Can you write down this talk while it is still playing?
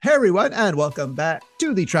Hey everyone, and welcome back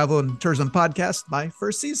to the Travel and Tourism Podcast, my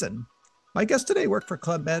first season. My guest today worked for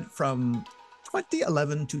Club Med from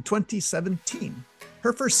 2011 to 2017.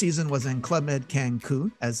 Her first season was in Club Med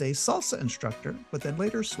Cancun as a salsa instructor, but then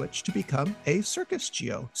later switched to become a circus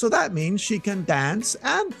geo. So that means she can dance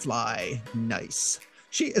and fly. Nice.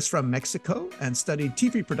 She is from Mexico and studied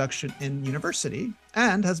TV production in university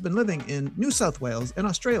and has been living in New South Wales in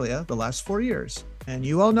Australia the last 4 years. And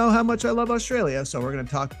you all know how much I love Australia, so we're going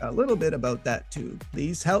to talk a little bit about that too.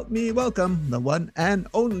 Please help me welcome the one and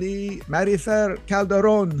only Marifer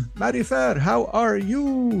Calderon. Marifer, how are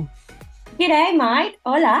you? G'day, mate.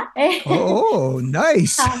 Hola. Oh,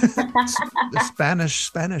 nice. The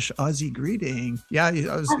Spanish Aussie greeting. Yeah.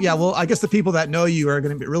 Well, I guess the people that know you are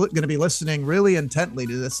going to be listening really intently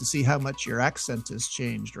to this to see how much your accent has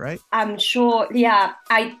changed, right? I'm sure. Yeah,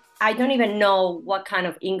 I don't even know what kind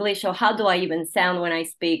of English or how do I even sound when I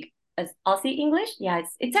speak as Aussie English. Yeah,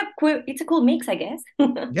 it's a cool mix, I guess.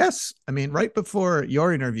 Yes. I mean, right before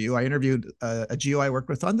your interview, I interviewed a geo I worked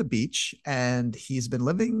with on the beach, and he's been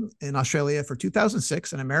living in Australia for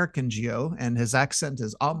 2006, an American geo, and his accent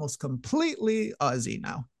is almost completely Aussie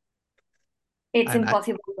now. It's And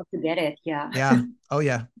impossible to get it. Yeah. yeah. Oh,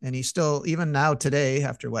 yeah. And he's still, even now today,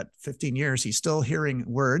 after what, 15 years, he's still hearing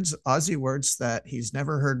words, Aussie words that he's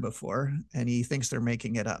never heard before, and he thinks they're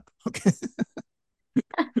making it up. Okay.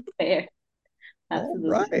 Fair. All Absolutely.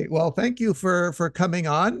 right. Well, thank you for coming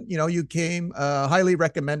on. You know, you came highly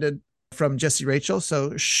recommended from Jesse Rachel.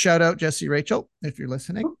 So shout out Jesse Rachel if you're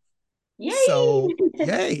listening. So Yay.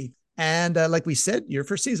 yay. And like we said, your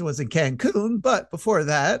first season was in Cancun, but before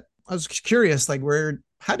that, I was curious, like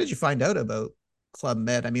how did you find out about Club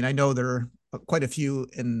Med? I mean, I know there are quite a few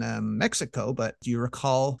in Mexico, but do you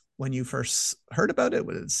recall when you first heard about it?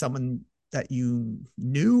 Was it someone that you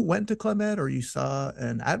knew went to Club Med or you saw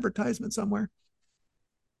an advertisement somewhere?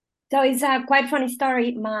 So it's a quite funny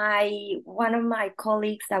story. My one of my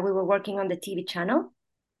colleagues that we were working on the TV channel,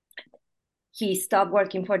 he stopped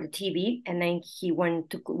working for the TV and then he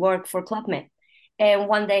went to work for Club Med. And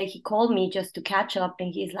one day he called me just to catch up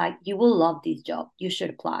and he's like, "You will love this job. You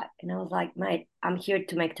should apply." And I was like, "Mate, I'm here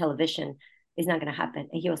to make television. It's not gonna happen."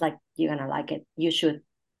 And he was like, "You're gonna like it. You should."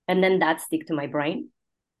 And then that stick to my brain.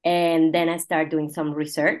 And then I started doing some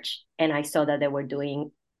research and I saw that they were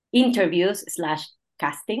doing interviews slash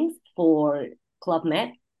castings for Club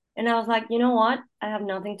Med. And I was like, you know what? I have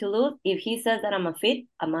nothing to lose. If he says that I'm a fit,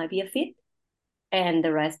 I might be a fit and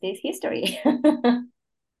the rest is history.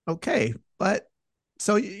 Okay. But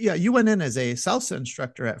so yeah, you went in as a salsa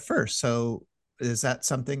instructor at first. So is that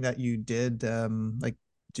something that you did? Like,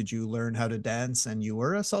 did you learn how to dance and you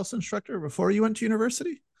were a salsa instructor before you went to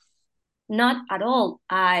university? Not at all.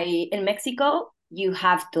 I in Mexico, you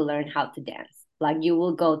have to learn how to dance. Like you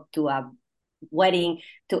will go to a wedding,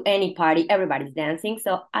 to any party, everybody's dancing.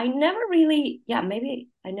 So I never really, yeah, maybe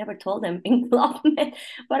I never told them in Club Med,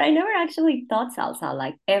 but I never actually taught salsa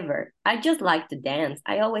like ever. I just like to dance.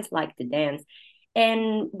 I always like to dance.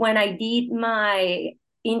 And when I did my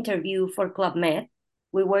interview for Club Med,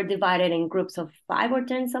 we were divided in groups of 5 or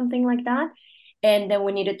 10, something like that. And then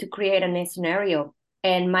we needed to create a scenario.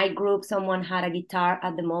 And my group, someone had a guitar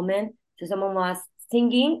at the moment. So someone was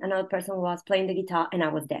singing, another person was playing the guitar, and I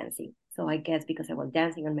was dancing. So I guess because I was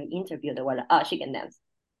dancing on my interview, they were like, "Oh, she can dance,"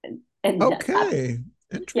 and that happened. Okay.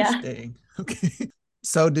 Yeah. Interesting. Okay.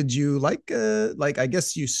 So did you like I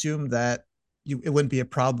guess you assumed that it wouldn't be a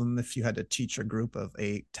problem if you had to teach a group of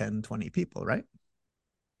 8, 10, 20 people, right?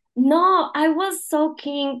 No, I was so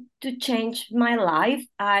keen to change my life.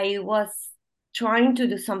 I was trying to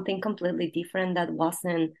do something completely different that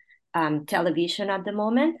wasn't television at the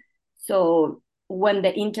moment. So when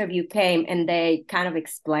the interview came and they kind of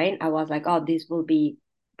explained, I was like, "Oh, this will be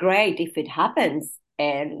great if it happens."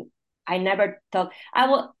 And I never thought I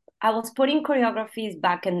was putting choreographies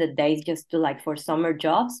back in the days just to like for summer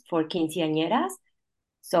jobs for quinceañeras.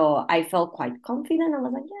 So I felt quite confident. I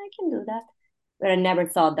was like, "Yeah, I can do that." But I never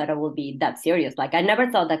thought that I would be that serious. Like I never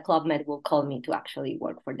thought that Club Med will call me to actually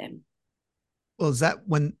work for them. Well, is that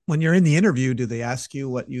when you're in the interview, do they ask you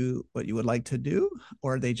what you would like to do,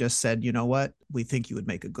 or they just said, you know what, we think you would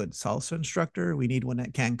make a good salsa instructor. We need one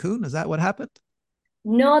at Cancun. Is that what happened?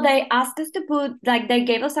 No, they asked us to put like they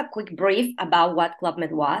gave us a quick brief about what Club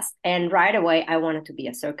Med was, and right away I wanted to be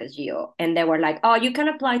a circus geo, and they were like, "Oh, you can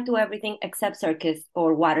apply to everything except circus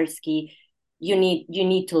or water ski. You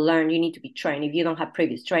need to learn. You need to be trained. If you don't have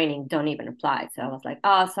previous training, don't even apply." So I was like,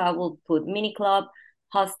 "Oh, so I will put mini club,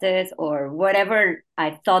 hostess, or whatever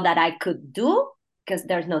I thought that I could do because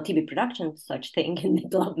there's no TV production such thing in the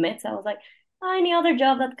Club Med." So I was like, "Oh, any other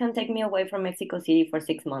job that can take me away from Mexico City for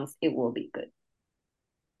 6 months, it will be good."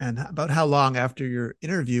 And about how long after your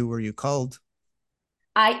interview were you called?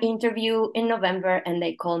 I interview in November and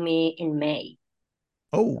they call me in May.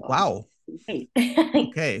 Oh, So wow. great.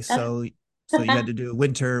 Okay, That's so you had to do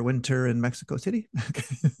winter in Mexico City.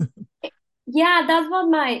 yeah, that's what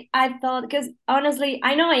my I thought because honestly,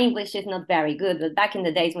 I know English is not very good, but back in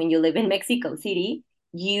the days when you live in Mexico City,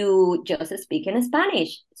 you just speak in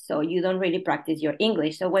Spanish, so you don't really practice your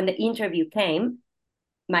English. So when the interview came,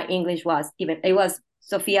 my English was even it was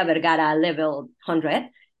Sofia Vergara level 100,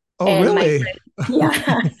 Oh, and my really? French,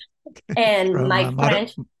 yeah, Okay. and From my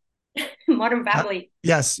French, Modern Family,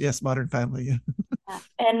 yes, yes, Modern Family. Yeah.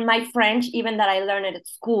 and my French, even that I learned at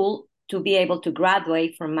school to be able to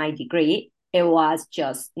graduate from my degree, it was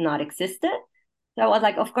just not existed. So I was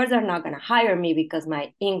like, of course they're not gonna hire me because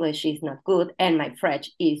my English is not good and my French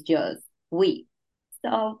is just weak.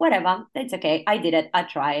 So whatever, it's okay. I did it. I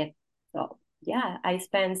tried. So yeah, I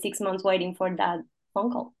spent 6 months waiting for that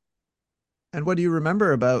phone call. And what do you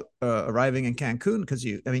remember about arriving in Cancun? Because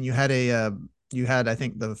I mean, you had, I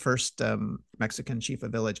think, the first Mexican chief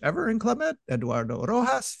of village ever in Club Med, Eduardo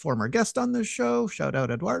Rojas, former guest on this show. Shout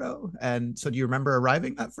out Eduardo. And so, do you remember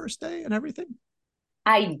arriving that first day and everything?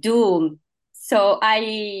 I do. So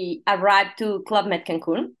I arrived to Club Med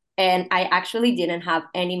Cancun and I actually didn't have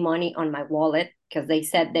any money on my wallet because they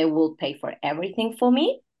said they will pay for everything for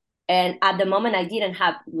me. And at the moment, I didn't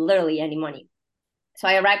have literally any money. So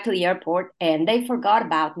I arrived to the airport and they forgot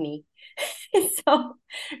about me. So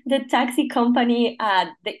the taxi company at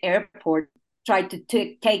the airport tried to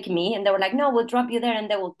take me and they were like, no, we'll drop you there and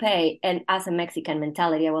they will pay. And as a Mexican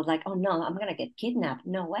mentality, I was like, oh no, I'm going to get kidnapped.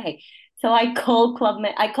 No way. So I called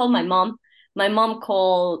my mom. My mom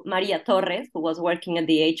called Maria Torres, who was working at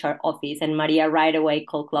the HR office, and Maria right away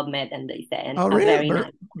called Club Med and they sent Oh, a Maria, very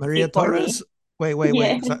nice Maria taxi for me. Torres. Wait,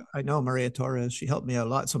 Yeah. because I know Maria Torres. She helped me a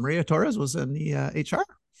lot. So Maria Torres was in the HR.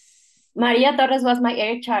 Maria Torres was my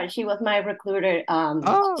HR. She was my recruiter.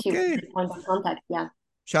 Oh, She was okay. my point of contact. Yeah.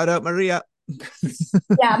 Shout out Maria.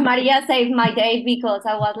 Yeah, Maria saved my day because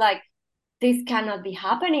I was like, this cannot be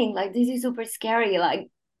happening. Like, this is super scary. Like,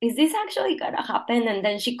 is this actually gonna happen? And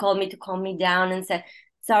then she called me to calm me down and said,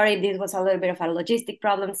 sorry, this was a little bit of a logistic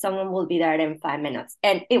problem. Someone will be there in 5 minutes.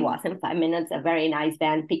 And it was in 5 minutes. A very nice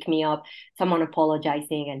van picked me up, someone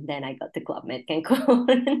apologizing, and then I got to Club Med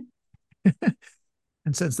Cancun.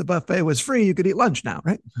 And since the buffet was free, you could eat lunch now,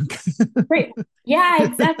 right? Great. Yeah,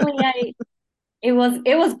 exactly. It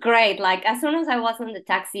was great. Like as soon as I was on the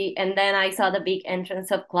taxi and then I saw the big entrance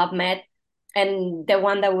of Club Med and the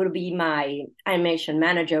one that would be my animation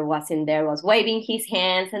manager was in there, was waving his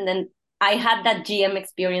hands, and then I had that GM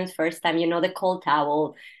experience first time, the cold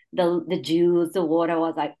towel, the juice, the water.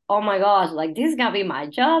 Was like, oh my gosh, like this is gonna be my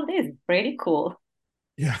job. This is pretty cool.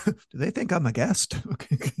 Yeah. Do they think I'm a guest?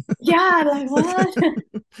 Okay. Yeah, like what?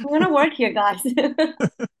 I'm gonna work here, guys.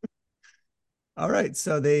 All right.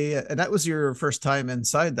 So and that was your first time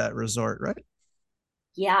inside that resort, right?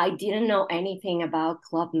 Yeah, I didn't know anything about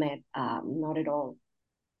Club Med, not at all.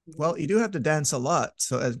 Well, you do have to dance a lot.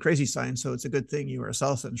 So as crazy sign. So it's a good thing you were a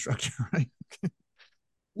salsa instructor, right?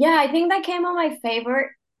 Yeah, I think that came on my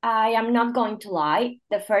favorite. I am not going to lie.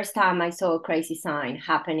 The first time I saw a crazy sign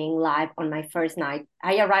happening live on my first night,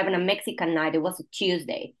 I arrived on a Mexican night. It was a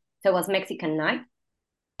Tuesday. So it was Mexican night.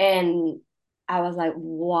 And I was like,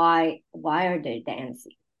 why are they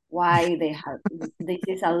dancing? Why they have this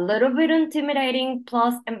is a little bit intimidating,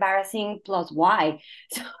 plus embarrassing, plus why?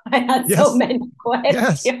 So I had so Yes. many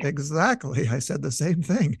Yes, questions. exactly. I said the same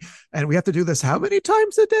thing. And we have to do this how many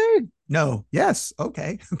times a day? No. Yes.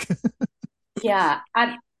 Okay. Yeah,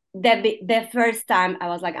 the first time I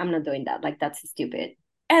was like, I'm not doing that. Like that's stupid.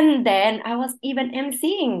 And then I was even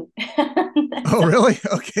emceeing. Oh, So really?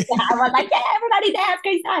 Okay. yeah, I was like, yeah, everybody dance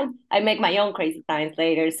crazy signs. I make my own crazy signs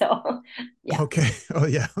later. So yeah. Okay. Oh,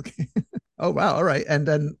 yeah. Okay. Oh, wow. All right. And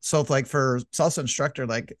then, so like for salsa instructor,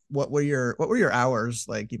 like what were your hours?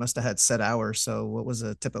 Like you must have had set hours. So what was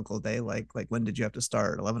a typical day like? Like when did you have to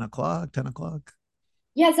start? 11 o'clock, 10 o'clock?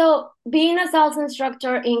 Yeah, so being a salsa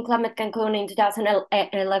instructor in Club Med Cancun in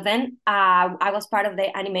 2011, I was part of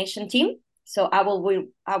the animation team. So I will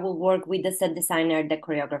work with the set designer, the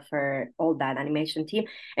choreographer, all that animation team,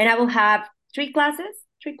 and I will have three classes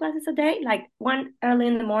a day, like one early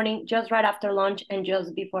in the morning, just right after lunch, and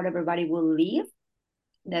just before everybody will leave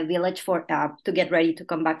the village for to get ready to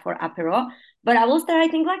come back for apero. But I will start, I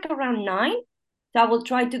think, like around 9. So I will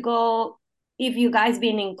try to go. If you guys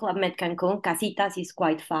been in Club Med Cancun, Casitas is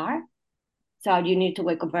quite far. So you need to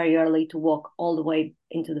wake up very early to walk all the way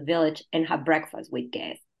into the village and have breakfast with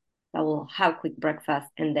guests. I will have quick breakfast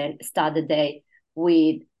and then start the day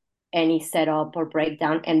with any setup or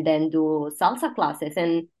breakdown and then do salsa classes.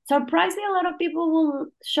 And surprisingly, a lot of people will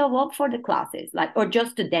show up for the classes, like, or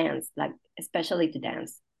just to dance, like, especially to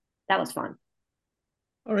dance. That was fun.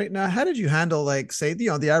 All right. Now, how did you handle, like, say,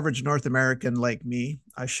 the average North American like me?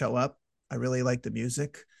 I show up, I really like the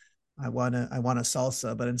music. I want a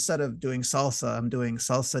salsa, but instead of doing salsa, I'm doing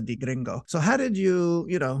salsa de gringo. So how did you,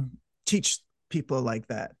 teach people like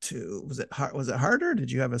that to, was it hard? Was it harder?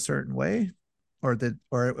 Did you have a certain way? Or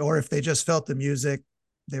if they just felt the music,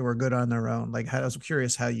 they were good on their own? Like, I was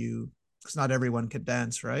curious how you, because not everyone could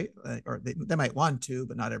dance, right? Or they might want to,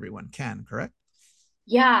 but not everyone can, correct?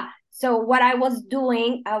 Yeah. So what I was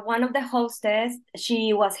doing, one of the hostess,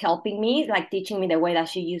 she was helping me, like teaching me the way that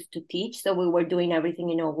she used to teach. So we were doing everything,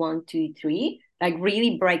 1, 2, 3, like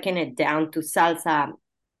really breaking it down to salsa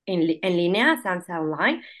en línea, salsa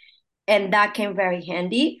online. And that came very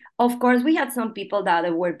handy. Of course, we had some people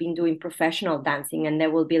that were been doing professional dancing, and they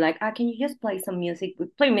will be like, can you just play some music? We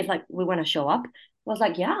play music, like we want to show up. I was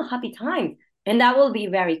like, yeah, happy time. And that will be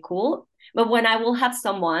very cool. But when I will have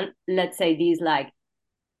someone, let's say these like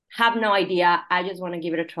have no idea, I just want to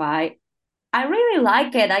give it a try. I really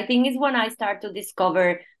like it. I think it's when I start to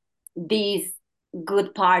discover this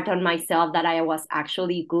good part on myself that I was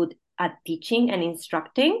actually good at teaching and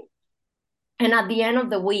instructing. And at the end of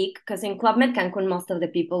the week, because in Club Med Cancun, most of the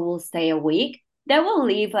people will stay a week, they will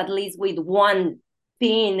leave at least with one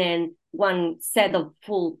pin and one set of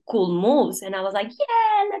full cool moves. And I was like,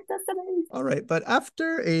 yeah, let's do something. All right. But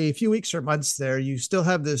after a few weeks or months there, you still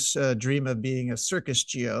have this dream of being a circus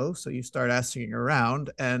geo. So you start asking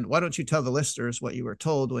around. And why don't you tell the listeners what you were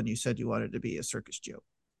told when you said you wanted to be a circus geo?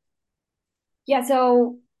 Yeah,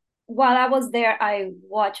 so while I was there, I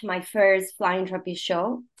watched my first flying trapeze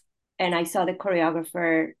show and I saw the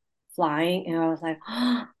choreographer flying and I was like,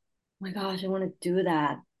 oh my gosh, I want to do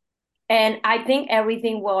that. And I think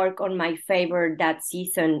everything worked on my favor that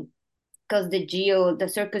season because the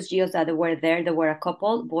circus geos that were there were a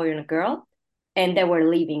couple, boy and a girl, and they were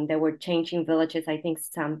leaving. They were changing villages. I think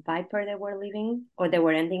Sandpiper they were leaving or they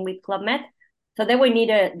were ending with Club Med. So they would need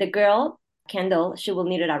the girl, Kendall, she will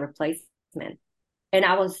needed a replacement. And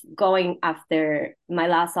I was going after my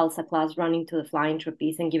last salsa class, running to the flying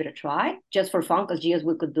trapeze and give it a try just for fun because GS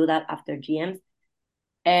we could do that after GMs.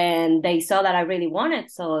 And they saw that I really wanted.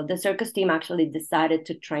 So the circus team actually decided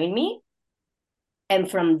to train me. And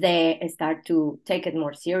from there, I started to take it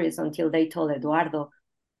more serious until they told Eduardo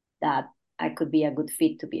that I could be a good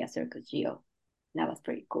fit to be a circus geo. That was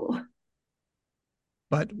pretty cool.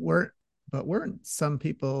 But weren't some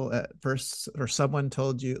people at first, or someone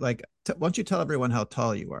told you, like, why don't you tell everyone how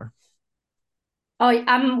tall you are? Oh,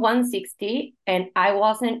 I'm 160 and I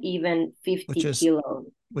wasn't even Which 50 is kilos.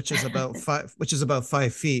 which is about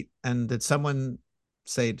 5 feet. And did someone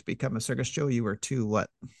say to become a circus Joe, you were too what?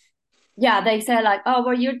 Yeah, they said like, oh,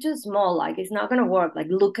 well, you're too small. Like, it's not gonna work. Like,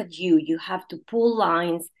 look at you. You have to pull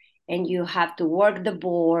lines and you have to work the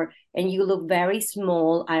board and you look very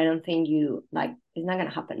small. I don't think you like it's not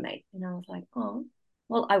gonna happen, mate. And I was like, oh,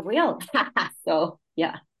 well, I will. So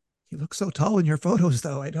yeah. You look so tall in your photos,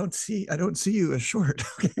 though. I don't see you as short.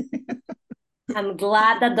 Okay. I'm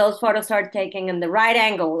glad that those photos are taken in the right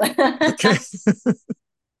angle. Okay.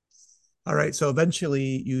 All right. So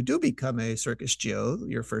eventually you do become a circus Geo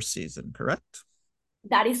your first season, correct?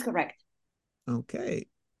 That is correct. Okay.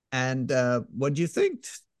 And what do you think?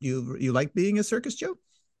 You like being a circus Joe?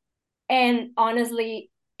 And honestly,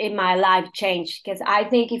 in my life changed because I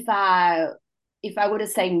think if I would have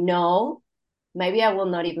said no, maybe I will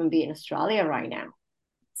not even be in Australia right now.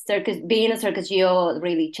 Circus being a circus geo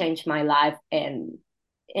really changed my life and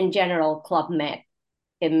in general Club Med.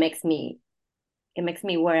 It makes me it makes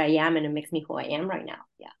me where I am and it makes me who I am right now.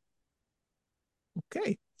 Yeah.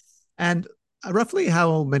 Okay. And roughly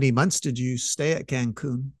how many months did you stay at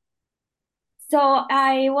Cancun? So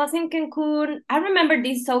I was in Cancun. I remember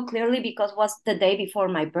this so clearly because it was the day before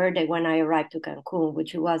my birthday when I arrived to Cancun,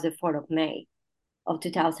 which was the 4th of May of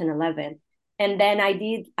 2011. And then I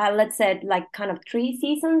did, let's say, like kind of 3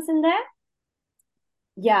 seasons in there.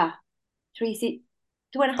 Yeah, three, se-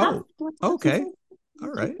 two and a half, Oh, two and a half okay. seasons.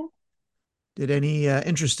 All right. Did any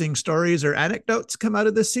interesting stories or anecdotes come out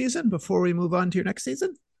of this season before we move on to your next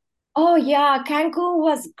season? Oh yeah, Cancun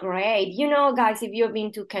was great. Guys, if you've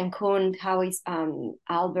been to Cancun, how is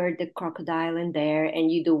Albert the crocodile in there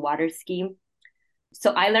and you do water ski.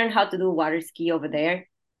 So I learned how to do water ski over there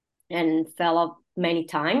and fell off many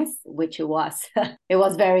times, which it was it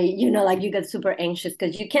was very, like you get super anxious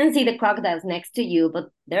because you can see the crocodiles next to you, but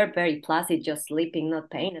they're very placid, just sleeping, not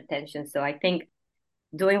paying attention. So I think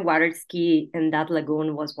doing water ski in that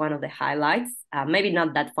lagoon was one of the highlights. Maybe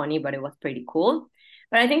not that funny, but it was pretty cool.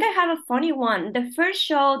 But I think I have a funny one. The first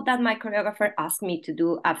show that my choreographer asked me to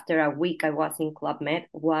do after a week I was in Club Med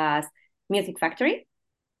was Music Factory.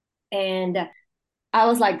 And I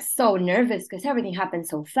was like so nervous because everything happened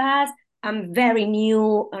so fast. I'm very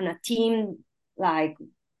new on a team, like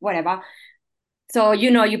whatever. So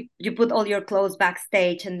you put all your clothes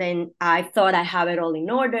backstage, and then I thought I have it all in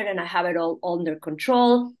order and I have it all under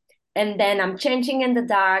control. And then I'm changing in the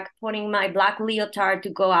dark, putting my black leotard to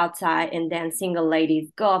go outside, and then single ladies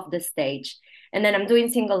go off the stage. And then I'm doing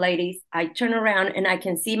single ladies. I turn around and I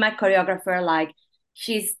can see my choreographer, like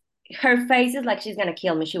she's her face is like she's gonna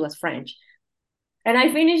kill me. She was French. And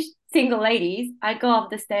I finished single ladies. I go off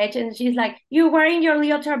the stage and she's like, "You're wearing your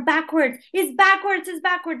leotard backwards. It's backwards. It's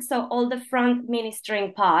backwards." So all the front mini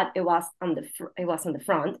string part, it was on the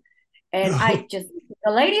front, and I just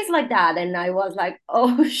the ladies like that, and I was like,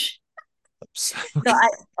 "Oh." Oops.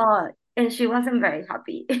 So and she wasn't very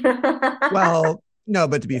happy. Well, no,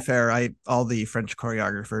 but to be fair, all the French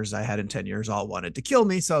choreographers I had in 10 years all wanted to kill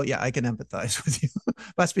me. So yeah, I can empathize with you.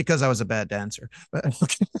 That's because I was a bad dancer. But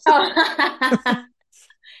okay. Oh.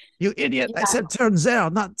 You idiot. I Yeah. said turn there,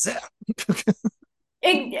 not there.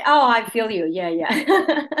 I feel you. Yeah,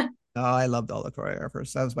 yeah. No, I loved all the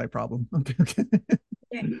choreographers. That was my problem.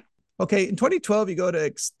 Okay, in 2012, you go to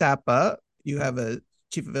Ixtapa. You have a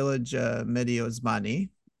chief of village, Medio Osmani. Yeah.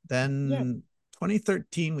 Then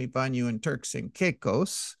 2013, we find you in Turks and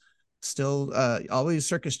Caicos. Still, always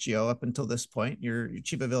Circus Geo up until this point. Your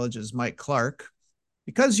chief of village is Mike Clark.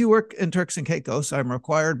 Because you work in Turks and Caicos, I'm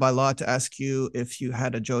required by law to ask you if you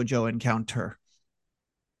had a JoJo encounter.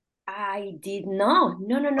 I did not.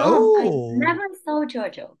 No, no, no. I Oh, never saw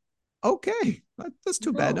JoJo. okay. That's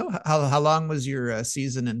too bad. No. No, how long was your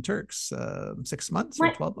season in Turks? 6 months or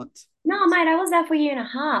My 12 months? no, mate, I was there for a year and a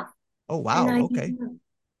half. Oh, And wow. I Okay. didn't.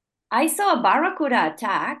 I saw a barracuda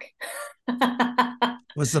attack.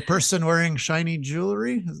 Was the person wearing shiny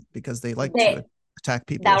jewelry? Because they like to They, attack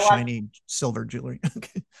people that with was shiny silver jewelry.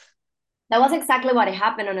 Okay. that was exactly what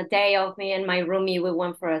happened on a day of me and my roomie. We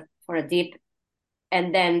went for a dip,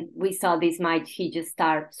 and then we saw this mate. He just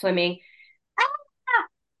started swimming. Ah!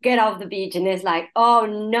 Get off the beach, and it's like, oh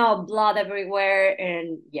no, blood everywhere,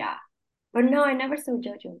 and yeah. But no, I never saw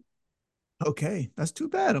JoJo. Okay. That's too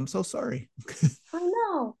bad. I'm so sorry. Oh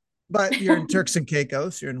no. But you're in Turks and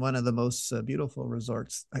Caicos. You're in one of the most beautiful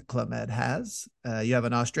resorts that Club Med has. You have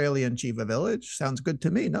an Australian Chiva village. Sounds good to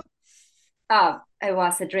me, no? It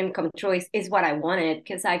was a dream come true. Is what I wanted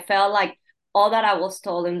because I felt like all that I was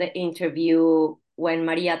told in the interview when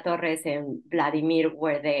Maria Torres and Vladimir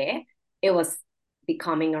were there, it was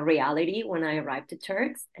becoming a reality when I arrived to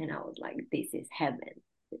Turks, and I was like, "This is heaven."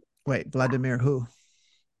 Wait, Wow. Vladimir who?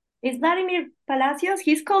 Is Vladimir Palacios?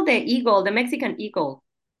 He's called the Eagle, the Mexican Eagle.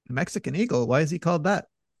 The Mexican Eagle. Why is he called that?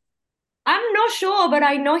 I'm not sure, but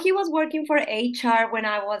I know he was working for HR when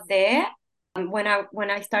I was there. When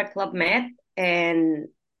I started Club Med, and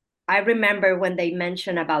I remember when they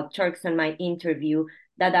mentioned about Turks in my interview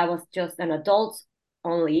that was just an adults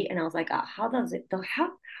only, and I was like, how does it? How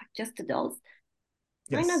just adults?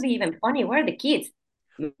 Might not Yes. be even funny. Where are the kids?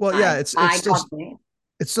 Well, yeah, I got there.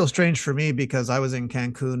 it's still strange for me because I was in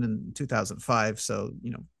Cancun in 2005. So,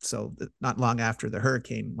 not long after the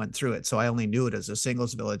hurricane went through it. So I only knew it as a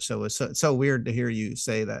singles village. So it was so weird to hear you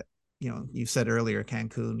say that, you said earlier,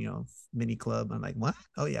 Cancun, mini club. I'm like, what?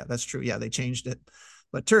 Oh yeah, that's true. Yeah, they changed it.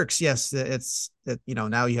 But Turks, yes,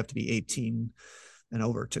 now you have to be 18 and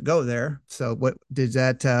over to go there. So what did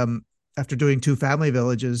that, after doing two family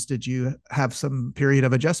villages, did you have some period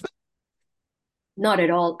of adjustment? Not at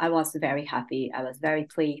all. I was very happy. I was very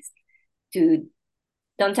pleased to.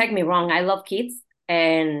 Don't take me wrong. I love kids,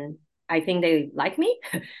 and I think they like me.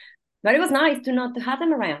 But it was nice to not to have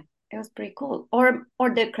them around. It was pretty cool. Or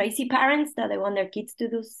the crazy parents that they want their kids to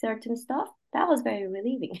do certain stuff. That was very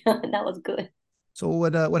relieving. That was good. So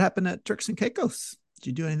what happened at Turks and Caicos? Did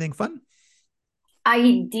you do anything fun?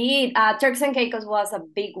 I did. Turks and Caicos was a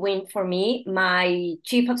big win for me. My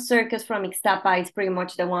chief of circus from Ixtapa is pretty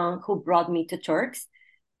much the one who brought me to Turks.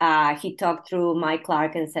 He talked through Mike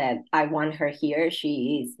Clark and said, I want her here.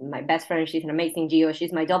 She is my best friend. She's an amazing geo.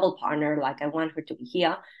 She's my double partner. Like, I want her to be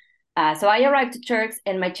here. So I arrived to Turks,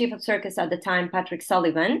 and my chief of circus at the time, Patrick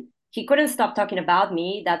Sullivan, he couldn't stop talking about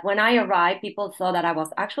me. That when I arrived, people thought that I was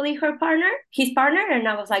actually his partner. And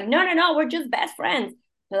I was like, no, no, no, we're just best friends.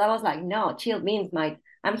 So I was like, no, chill means my,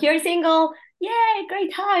 I'm here single. Yay,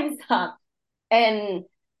 great times. And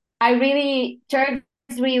Turks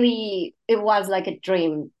really, it was like a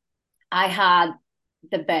dream. I had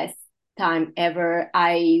the best time ever.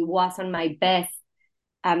 I was on my best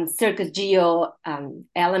Circus Geo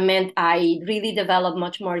element, I really developed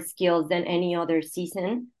much more skills than any other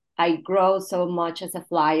season. I grow so much as a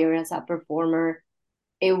flyer, as a performer.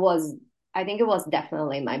 It was, I think it was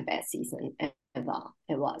definitely my best season ever.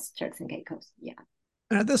 It was Turks and Caicos. Yeah.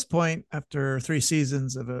 And at this point, after 3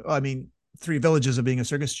 seasons of I mean, 3 villages of being a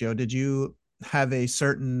circus Geo, did you have a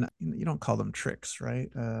certain, you don't call them tricks, right?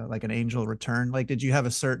 Like an angel return. Like, did you have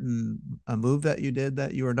a certain a move that you did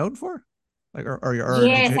that you were known for? Like, or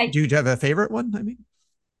Yes, do you have a favorite one? I mean,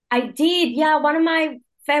 I did. Yeah, one of my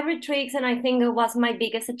favorite tricks, and I think it was my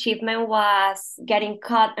biggest achievement, was getting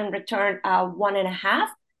caught and returned 1.5.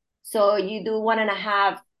 So you do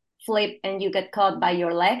 1.5 flip and you get caught by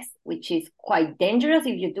your legs, which is quite dangerous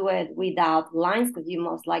if you do it without lines, because you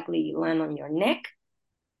most likely land on your neck.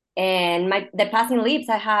 And the passing leaps,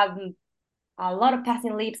 I have a lot of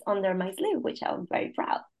passing leaps under my sleeve, which I'm very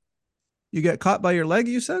proud. you get caught by your leg,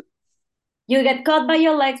 you said? You get caught by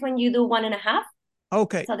your legs when you do 1.5.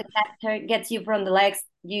 Okay. So the character gets you from the legs,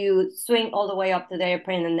 you swing all the way up to the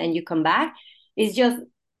airplane, and then you come back. It's just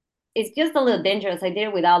it's just a little dangerous. I did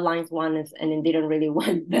it without lines once, and it didn't really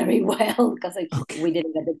went very well because Okay. we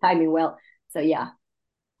didn't get the timing well. So yeah.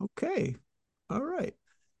 Okay. All right.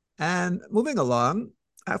 And moving along,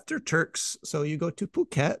 after Turks, so you go to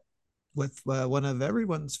Phuket with one of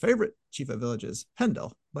everyone's favorite Chifa villages,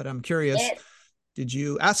 Hendel. But I'm curious, Yes. did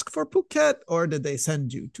you ask for Phuket or did they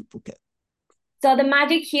send you to Phuket? So the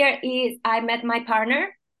magic here is I met my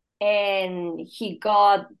partner, and he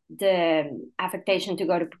got the affectation to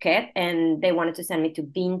go to Phuket, and they wanted to send me to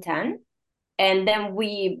Bintan. And then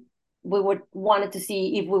we would wanted to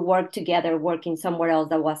see if we worked together working somewhere else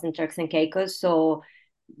that wasn't Turks and Caicos. So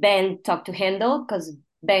Ben talked to Handel, because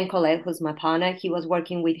Ben Colette, who's my partner, he was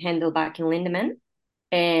working with Handel back in Lindemann.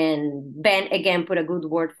 And Ben again put a good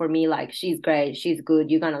word for me, like, she's great, she's good,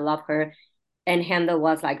 you're gonna love her. And Handel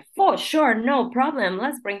was like, for sure, no problem,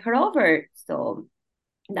 let's bring her over. So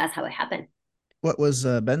that's how it happened. What was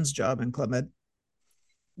Ben's job in Club Med?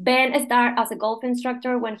 Ben started as a golf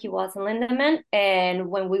instructor when he was in Lindemann, and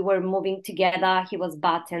when we were moving together, he was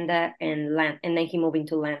bartender and land, and then he moved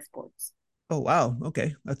into land sports. Oh, wow.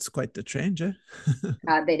 Okay. That's quite the change, eh?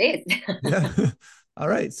 It is. Yeah. All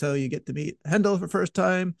right. So you get to meet Hendel for first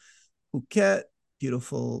time, Phuket,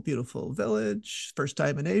 beautiful, beautiful village. First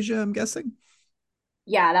time in Asia, I'm guessing.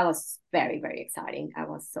 Yeah, that was very, very exciting. I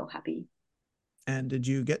was so happy. And did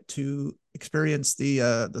you get to experience the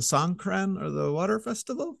Songkran or the water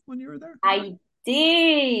festival when you were there? I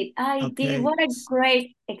did. I did. Okay. What a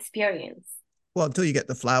great experience. Well, until you get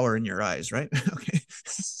the flower in your eyes, right? Okay.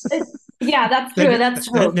 It, yeah, that's then true. you're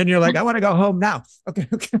That's then, true. then you're like, I want to go home now. Okay.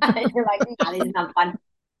 Okay. You're like, nah, this is not fun.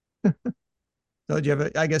 So did you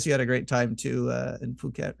have I guess you had a great time too in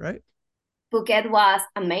Phuket, right? Phuket was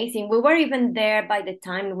amazing. We were even there by the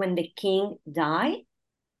time when the king died.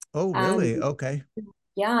 Oh, And really? Okay.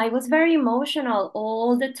 yeah, it was very emotional.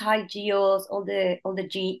 All the Thai geos, all the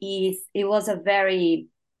GEs. It was a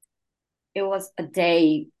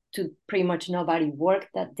day to pretty much nobody worked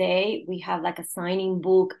that day. We have like a signing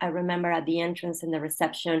book. I remember at the entrance and the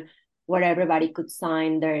reception where everybody could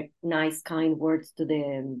sign their nice, kind words to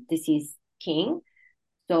the deceased king.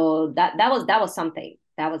 So that was something.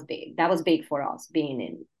 That was big. That was big for us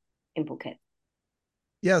being in Phuket.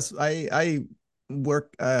 Yes, I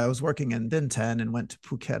was working in Bintan and went to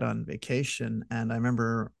Phuket on vacation, and I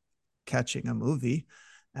remember catching a movie.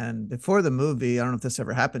 And before the movie, I don't know if this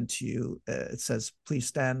ever happened to you. It says, "Please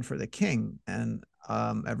stand for the king," and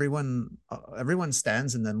everyone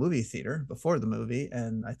stands in the movie theater before the movie.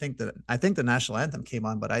 And I think the national anthem came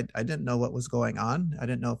on, but I didn't know what was going on. I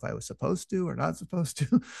didn't know if I was supposed to or not supposed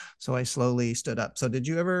to, so I slowly stood up. So, did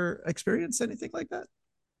you ever experience anything like that?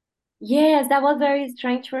 Yes, that was very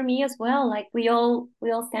strange for me as well. Like we all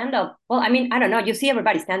stand up. Well, I mean, I don't know. You see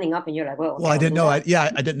everybody standing up, and you're like, well, Well, okay, I I'll didn't do know. that. Yeah,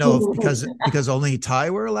 I didn't know if because only Thai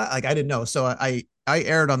were allowed. Like I didn't know, so I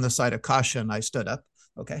erred on the side of caution. I stood up.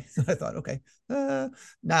 Okay, I thought, okay.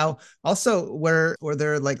 Now, also, were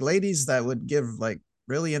there like ladies that would give like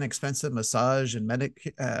really inexpensive massage and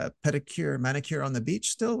pedicure, manicure on the beach?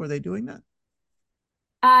 Still, were they doing that?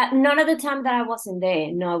 None of the time that I wasn't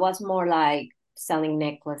there. No, it was more like selling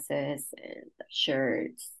necklaces and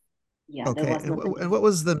shirts. Yeah, there Okay, was nothing. and what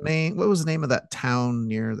was the main? What was the name of that town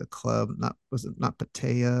near the club? Not was it not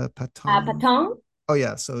Pattaya, Patong? Patong? Oh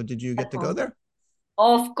yeah. So did you get to go Patong. there?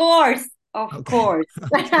 Of course, of Okay. course.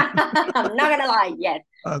 I'm not gonna lie. Yes,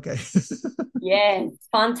 Okay. yes.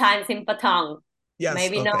 Fun times in Patong. Yes.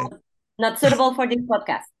 Maybe Okay. not suitable for this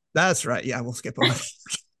podcast. That's right. Yeah, we'll skip over.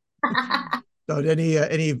 So,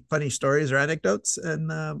 any funny stories or anecdotes in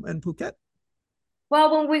Phuket?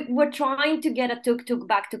 Well, when we were trying to get a tuk-tuk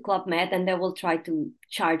back to Club Med, and they will try to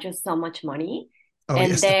charge us so much money. Oh And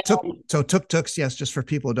yes, the then, tuk-tuks, yes, just for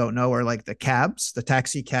people who don't know, are like the cabs, the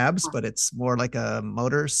taxi cabs, but it's more like a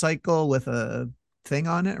motorcycle with a thing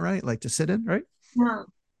on it, right? Like to sit in, right? yeah,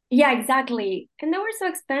 yeah, exactly. And they were so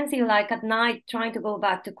expensive, like at night trying to go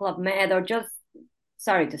back to Club Med or just,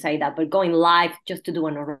 sorry to say that, but going live just to do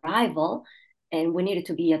an arrival. And we needed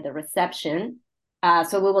to be at the reception.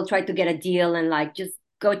 So we will try to get a deal and like just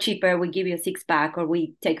go cheaper. We give you a six pack or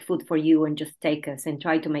we take food for you and just take us and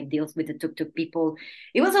try to make deals with the tuk-tuk people.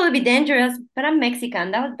 It was a little bit dangerous, but I'm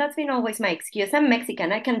Mexican. That's been always my excuse. I'm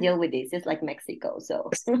Mexican. I can deal with this. It's like Mexico.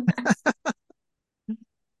 So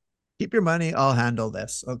Keep your money. I'll handle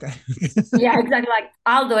this. Okay. yeah, exactly. Like,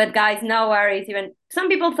 I'll do it, guys. No worries. Even some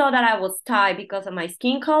people thought that I was Thai because of my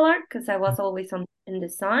skin color, because I was always on in the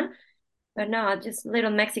sun. But no, just little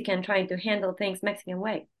Mexican trying to handle things Mexican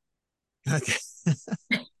way. Okay.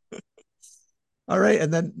 All right.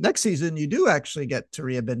 And then next season, you do actually get to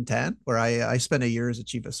Ria Bintan, where I spent a year as a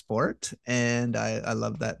chief of sport. And I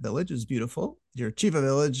love that village. It's beautiful. Your chief of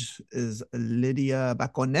village is Lydia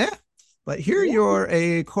Baconet. But here Yeah, you're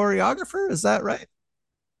a choreographer. Is that right?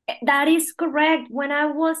 that is correct. When I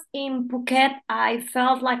was in Phuket, I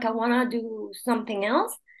felt like I want to do something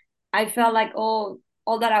else. I felt like all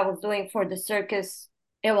that I was doing for the circus,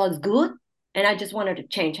 it was good, and I just wanted to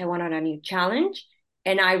change. I wanted a new challenge,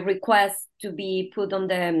 and I request to be put on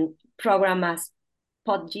the program as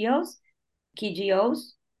PodGeos,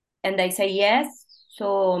 KGOs, and they say yes.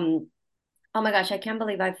 So, oh my gosh, I can't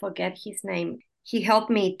believe I forget his name. He helped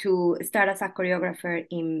me to start as a choreographer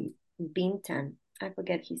in Bintan. I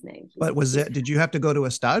forget his name. But was He's it, did you have to go to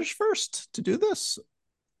a stage first to do this?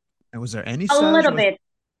 And was there any a stage? little Was bit,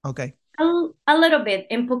 okay. a little bit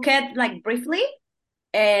in Phuket, like briefly,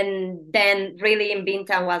 and then really in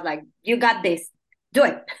Bintan was like, you got this, do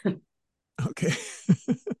it. Okay.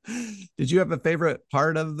 Did you have a favorite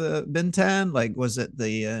part of the Bintan? Like, was it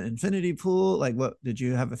the infinity pool? Like, what did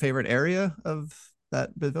you have a favorite area of that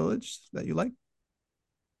village that you liked?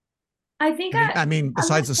 I think I mean, I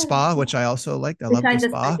besides like the that. spa, which I also liked. I love the Besides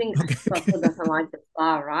this, I spa. think Okay. who doesn't like the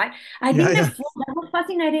spa, right? I Yeah, think the yeah, food, that was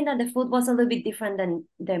fascinating that the food was a little bit different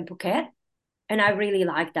than Phuket. And I really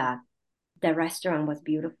liked that. The restaurant was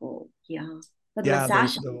beautiful. Yeah. But yeah.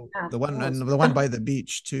 massage, yeah, The of one and course. the one by the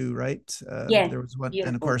beach too, right? Yes, There was one, and of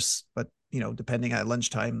beautiful. course, but depending at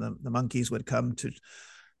lunchtime, the monkeys would come to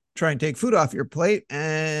try and take food off your plate,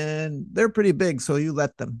 and they're pretty big, so you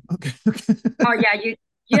let them. Okay. Oh yeah, you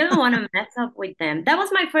don't want to mess up with them. That was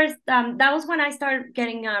my first that was when I started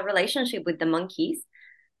getting a relationship with the monkeys.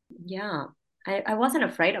 Yeah. I wasn't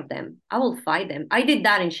afraid of them. I will fight them. I did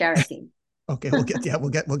that in Sheraton. Okay, we'll get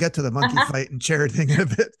to the monkey fight and chair thing in a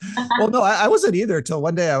bit. Well, no, I wasn't either till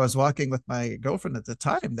one day I was walking with my girlfriend at the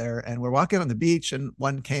time there, and we're walking on the beach, and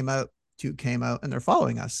one came out, two came out, and they're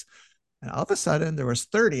following us. And all of a sudden, there was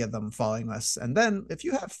 30 of them following us. And then, if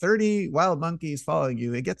you have 30 wild monkeys following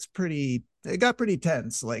you, it got pretty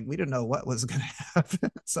tense. Like we didn't know what was going to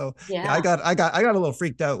happen. So yeah, I Yeah. got, I got, I got a little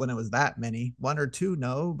freaked out when it was that many. One or two,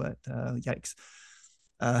 no, but yikes.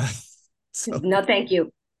 Uh, so No, thank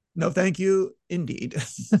you. no, thank you, indeed.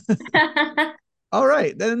 All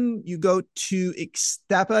right, then you go to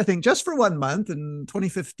Ixtapa, I think, just for 1 month in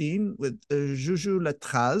 2015 with Juju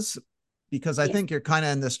Letraz, because I Yes. think you're kind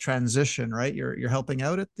of in this transition, right? You're helping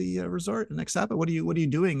out at the resort in Ixtapa. What are you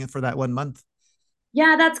doing for that 1 month?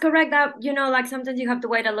 Yeah, that's correct. That like sometimes you have to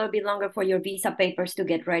wait a little bit longer for your visa papers to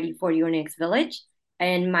get ready for your next village.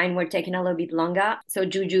 And mine were taking a little bit longer. So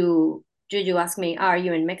Juju asked me, "Are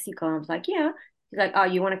you in Mexico?" I was like, "Yeah." He's like, "Oh,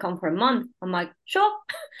 you want to come for a month?" I'm like, "Sure."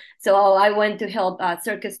 So I went to help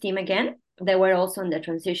circus team again. They were also in the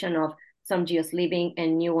transition of some geos leaving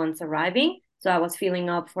and new ones arriving. So I was filling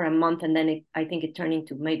up for a month, and then I think it turned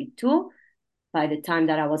into maybe two by the time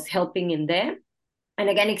that I was helping in there. And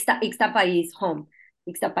again, Ixtapa is home.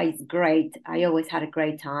 Ixtapa is great. I always had a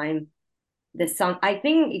great time. The sun, I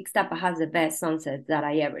think Ixtapa has the best sunsets that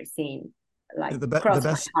I ever seen. Like The be- the cross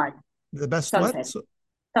my best heart. the best what? Sunset, So,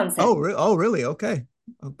 sunset. oh really? Okay,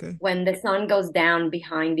 okay. When the sun goes down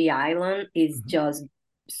behind the island is Mhm. just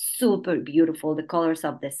super beautiful. The colors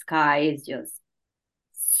of the sky is just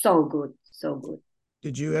so good, so good.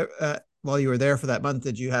 Did you while you were there for that month,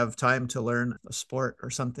 did you have time to learn a sport or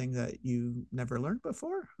something that you never learned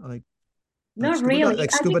before, like Not really. I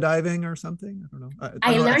scuba think diving or something? I don't know. I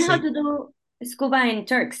I don't know learned how actually. to do scuba in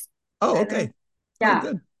Turks. Oh, I learned, okay. Oh, yeah,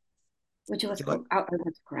 good. which was You like? it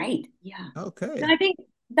was great. Yeah. So Okay. I think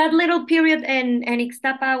that little period in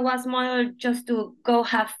Ixtapa was more just to go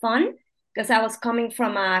have fun because I was coming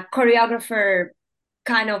from a choreographer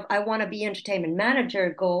kind of I want to be entertainment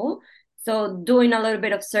manager goal. So doing a little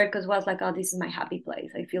bit of circus was like, oh, this is my happy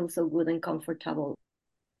place. I feel so good and comfortable,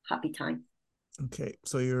 happy time. Okay,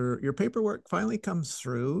 so your paperwork finally comes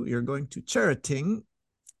through. You're going to Cherating.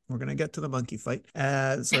 We're going to get to the monkey fight.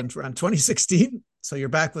 So in around 2016, so you're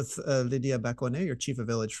back with Lydia Bacone, your chief of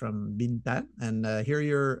village from Bintan, and here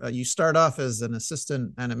you start off as an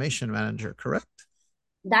assistant animation manager, correct?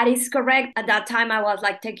 That is correct. At that time, I was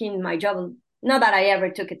like taking my job. Not that I ever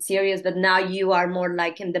took it serious, but now you are more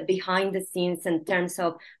like in the behind the scenes in terms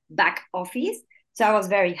of back office. So I was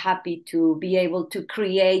very happy to be able to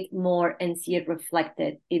create more and see it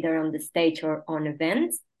reflected either on the stage or on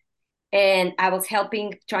events. And I was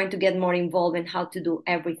helping, trying to get more involved in how to do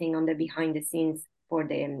everything on the behind the scenes for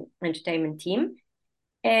the entertainment team.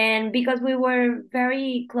 And because we were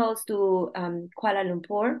very close to Kuala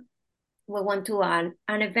Lumpur, we went to an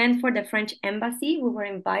event for the French embassy. We were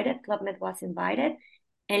invited, Club Med was invited,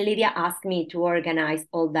 and Lydia asked me to organize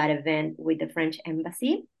all that event with the French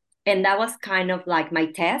embassy. And that was kind of like my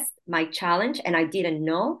test, my challenge, and I didn't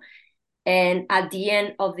know. And at the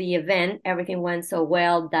end of the event, everything went so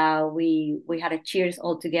well that we had a cheers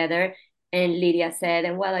all together. And Lydia said,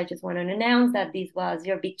 and well, I just want to announce that this was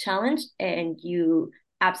your big challenge and you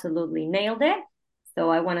absolutely nailed it. So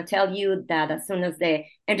I want to tell you that as soon as the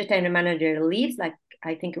entertainment manager leaves, like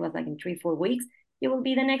I think it was like in 3, 4 weeks, you will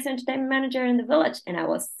be the next entertainment manager in the village. And I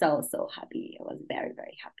was so, so happy. I was very,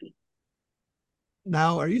 very happy.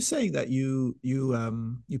 Now, are you saying that you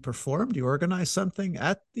performed, you organized something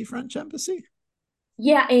at the French embassy?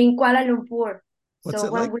 Yeah, in Kuala Lumpur. What's So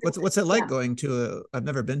it when like? we, What's it like yeah, going to I've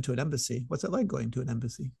never been to an embassy. What's it like going to an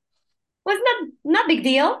embassy? was not big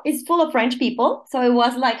deal. It's full of French people, so it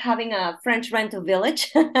was like having a French rental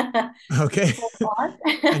village. Okay.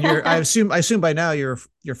 And I Oh, assume by now your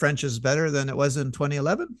French is better than it was in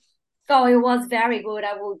 2011. it was very good.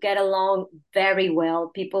 I will get along very well.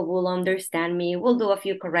 People will understand me. We'll do a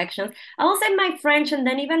few corrections. I will say my French and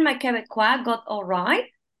then even my Quebecois got all right,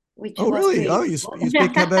 which Oh, was really? pretty Oh, you speak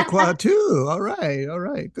good. Quebecois too. All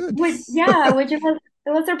right, good. Which yeah, which was it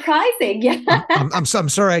was surprising. Yeah. I'm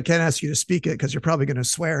sorry I can't ask you to speak it because you're probably going to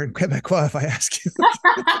swear in Quebecois if I ask you.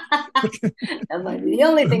 Okay. That might be the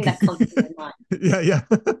only thing Okay. that comes to my mind. Yeah, yeah.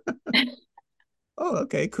 Oh,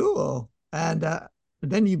 okay, cool. And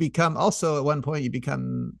then you become also at one point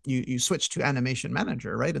you switch to animation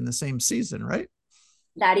manager, right? In the same season, right?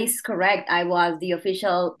 That is correct. I was the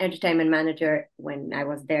official entertainment manager when I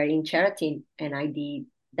was there in Cheratin, and I did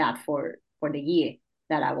that for the year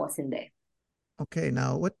that I was in there. Okay,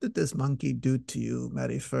 now what did this monkey do to you,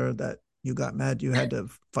 Marifer, that you got mad you had to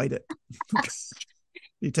fight it?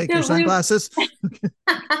 You take your So we sunglasses?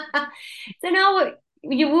 so now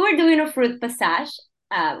we were doing a fruit passage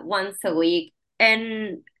once a week,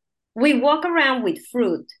 and we walk around with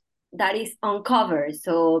fruit that is uncovered.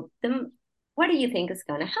 So what do you think is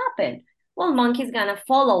gonna happen? Well, monkey's gonna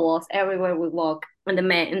follow us everywhere we walk in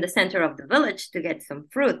the center of the village to get some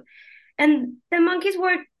fruit. And the monkeys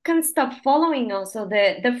were can't stop following us. So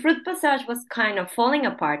the fruit passage was kind of falling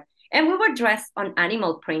apart. And we were dressed on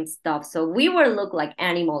animal print stuff. So we were look like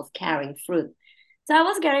animals carrying fruit. So I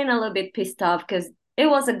was getting a little bit pissed off because it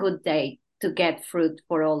was a good day to get fruit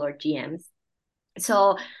for all our GMs.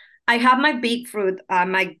 So I have my big fruit,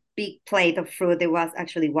 my big plate of fruit. It was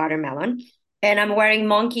actually watermelon. And I'm wearing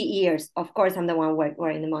monkey ears. Of course, I'm the one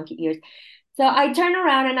wearing the monkey ears. So I turn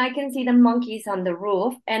around and I can see the monkeys on the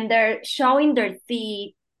roof and they're showing their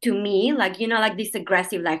teeth to me, like, like this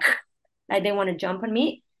aggressive, like, like they want to jump on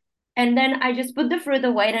me. And then I just put the fruit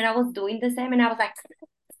away and I was doing the same and I was like,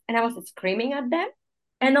 and I was screaming at them.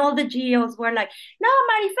 And all the geos were like, no,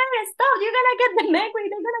 Marifer, stop, you're gonna get them angry,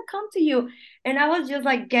 they're gonna come to you. And I was just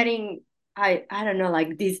like getting, I don't know,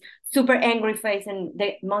 like this super angry face. And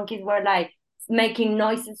the monkeys were like making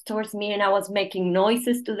noises towards me and I was making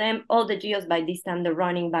noises to them. All the geos by this time they're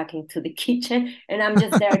running back into the kitchen and I'm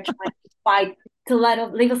just there trying to fight to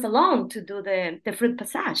leave us alone to do the fruit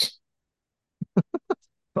passage.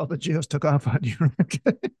 All the geos took off on you.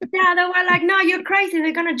 Yeah, they were like, no, you're crazy.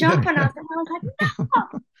 They're going to Yeah, jump on yeah. us. And I was like,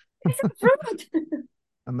 no, it's a fruit.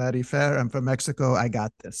 I'm Marifer. I'm from Mexico. I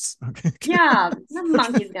got this. Okay. Yeah, the Okay.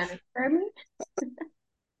 monkey's going to scare me.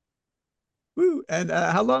 Woo. And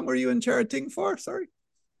how long were you in Cherating for? Sorry.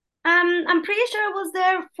 I'm pretty sure I was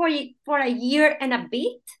there for a year and a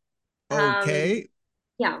bit. Um, Okay.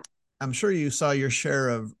 yeah. I'm sure you saw your share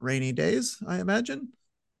of rainy days, I imagine.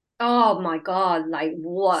 Oh my God. Like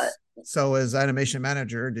what? So as animation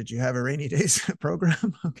manager, did you have a rainy days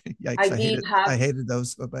program? Okay. I Yikes. did have I hated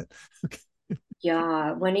those, but okay.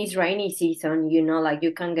 Yeah, when it's rainy season, like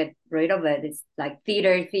you can't get rid of it. It's like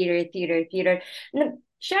theater, theater, theater, theater.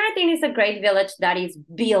 Sheraton is a great village that is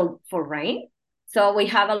built for rain. So we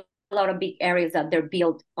have a lot of big areas that they're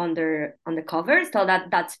built under cover. So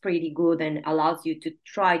that's pretty good and allows you to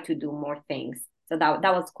try to do more things. So that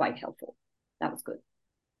was quite helpful. That was good.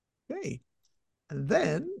 Okay. And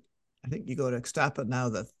then I think you go to Ixtapa now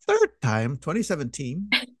the third time, 2017,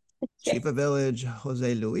 Yes, Chief of Village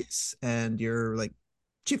Jose Luis, and you're like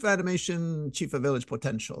Chief of Animation, Chief of Village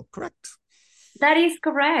Potential, correct? that is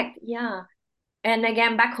correct. Yeah. And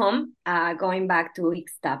again, back home, going back to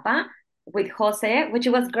Ixtapa with Jose, which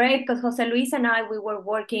was great because Jose Luis and I, we were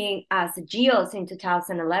working as geos in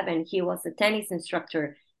 2011. He was a tennis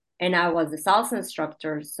instructor and I was a salsa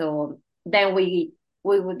instructor. So then we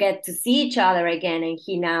would get to see each other again. And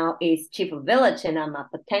he now is chief of village and I'm a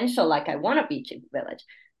potential, like I want to be chief of village.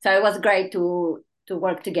 So it was great to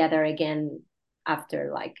work together again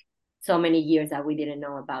after like so many years that we didn't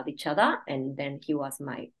know about each other, and then he was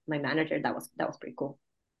my manager. That was pretty cool.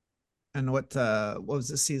 And what was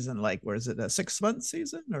this season like? Was it a 6 month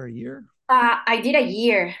season or a year? I did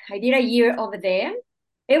a year over there.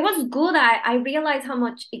 It was good. I realized how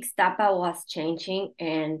much Ixtapa was changing,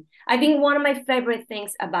 and I think one of my favorite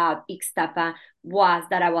things about Ixtapa was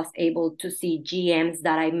that I was able to see GMs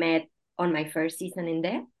that I met on my first season in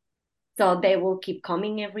there. So they will keep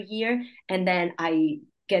coming every year, and then I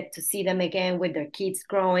get to see them again with their kids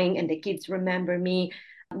growing, and the kids remember me.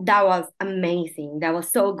 That was amazing. That was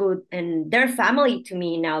so good, and they're family to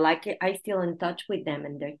me now. Like I still in touch with them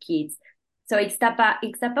and their kids. So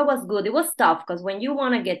Ixtapa was good. It was tough because when you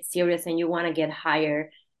want to get serious and you want to get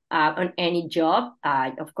higher on any job,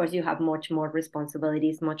 of course you have much more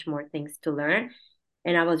responsibilities, much more things to learn.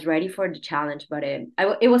 And I was ready for the challenge, but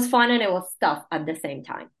it was fun and it was tough at the same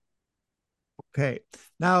time. Okay.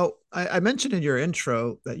 Now, I mentioned in your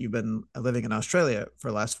intro that you've been living in Australia for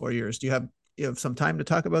the last 4 years. Do you have some time to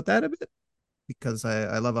talk about that a bit? Because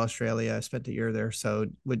I love Australia. I spent a year there. So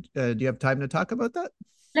do you have time to talk about that?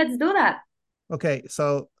 Let's do that. Okay.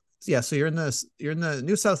 So yeah, so you're in the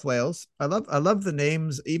New South Wales. I love the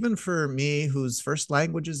names, even for me whose first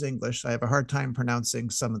language is English. I have a hard time pronouncing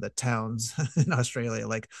some of the towns in Australia,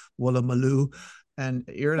 like Woolloomooloo. And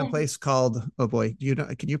you're in a Yeah. place called, oh boy, do you know,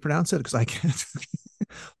 can you pronounce it? Because I can't.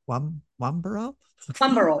 Wamberal?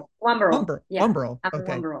 Wamberal. Yeah, Wamberal. I'm a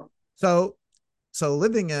Okay. Wamberal. So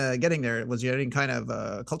getting there, was there any kind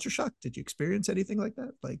of culture shock? Did you experience anything like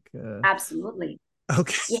that? Absolutely.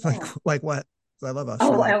 Okay, Yeah. like what? I love Oh,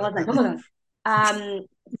 Australia, I but was like, oh my God.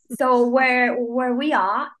 So where we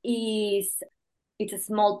are is it's a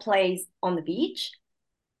small place on the beach.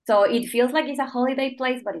 So it feels like it's a holiday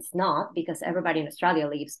place, but it's not because everybody in Australia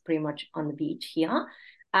lives pretty much on the beach here.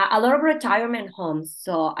 A lot of retirement homes.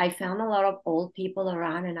 So I found a lot of old people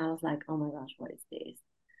around, and I was like, oh my gosh, what is this?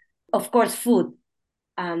 Of course, food.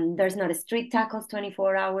 There's not a street tacos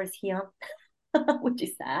 24 hours here, which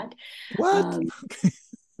is sad. what? Um,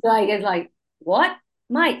 like it's like what?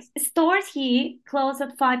 My stores here close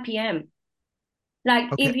at 5 p.m.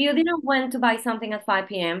 Like Okay. if you didn't want to buy something at 5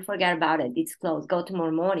 p.m., forget about it. It's closed. Go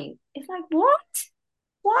tomorrow morning. It's like what?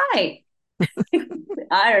 Why?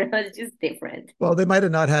 I don't know. It's just different. Well, they might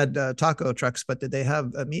have not had taco trucks, but did they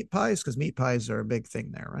have meat pies? Because meat pies are a big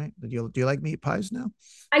thing there, right? Do you like meat pies now?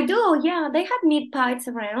 I do. Yeah, they have meat pies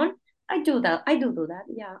around. I do that. I do that.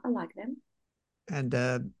 Yeah, I like them. And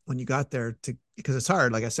when you got there, to because it's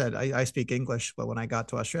hard, like I said, I speak English, but when I got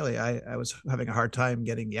to Australia, I was having a hard time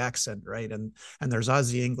getting the accent right. And there's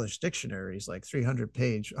Aussie English dictionaries, like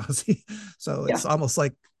 300-page Aussie, so Yeah. it's almost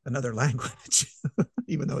like another language,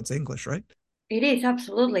 even though it's English, right? It is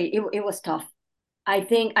absolutely. It was tough. I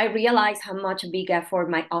think I realized how much big effort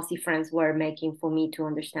my Aussie friends were making for me to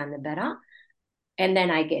understand it better. And then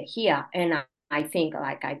I get here and I think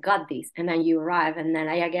like I got this. And then you arrive and then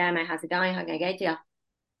I again, my how's it going? How can I get you?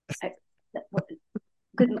 I,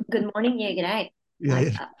 good morning, yeah, good night. Yeah,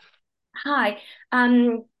 Like, yeah. hi,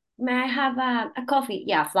 may I have a coffee?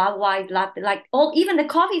 Yeah, flat white, latte, like all even the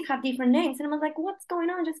coffees have different names. And I was like, what's going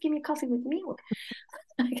on? Just give me coffee with milk.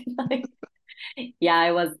 Like, yeah,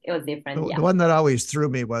 it was different. The Yeah. one that always threw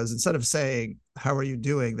me was, instead of saying "How are you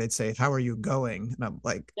doing," they'd say "How are you going?" And I'm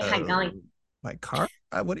like, Yeah, how going? my car.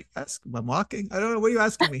 What do you ask? I'm walking. I don't know. What are you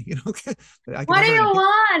asking me? I can What do you never get.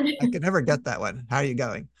 want? I can never get that one. How are you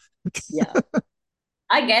going? Yeah,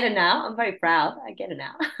 I get it now. I'm very proud. I get it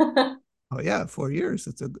now. Oh yeah, 4 years.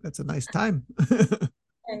 That's a nice time.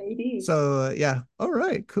 It is. So yeah, all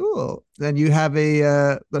right, cool. Then you have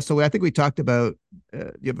a so I think we talked about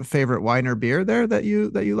you have a favorite wine or beer there that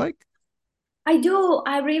you like? I do.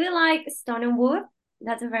 I really like Stone and Wood.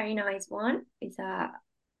 That's a very nice one. It's a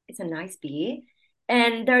nice beer.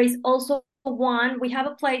 And there is also one, we have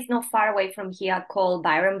a place not far away from here called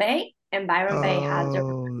Byron Bay, and Byron Bay has their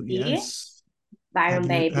Oh, own beer, yes. Byron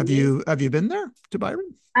Bay beer. Have you been there to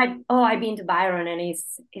Byron? I've been to Byron and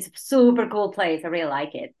it's a super cool place. I really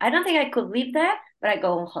like it. I don't think I could live there, but I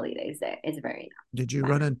go on holidays there. It's very Did nice. you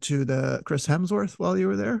run Byron. into the Chris Hemsworth while you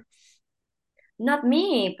were there? Not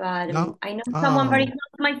me, but No. I know someone very Oh,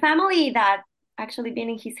 close to my family that actually been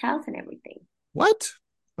in his house and everything. what?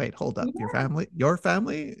 Wait, hold up. Yeah. Your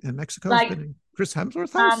family in Mexico has Like been in Chris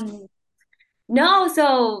Hemsworth's house? um no,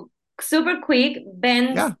 so super quick,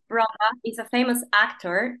 Ben's Yeah. brother is a famous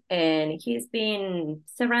actor and he's been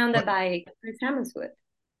surrounded What? by Chris Hemsworth.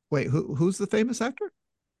 Wait, who's the famous actor?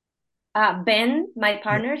 Ben, my Yeah.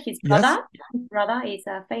 partner, Yes. his brother is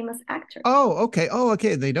a famous actor. Oh, okay. Oh,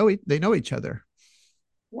 okay. They know each other.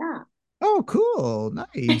 Yeah. Oh, cool.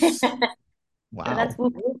 Nice. So that's Wow.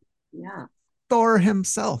 what, yeah, Thor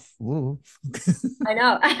himself. Ooh. I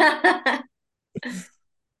know.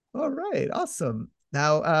 All right. Awesome.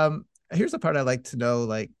 Now, here's the part I like to know,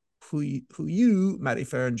 like who you,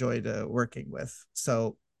 Marifer, enjoyed working with.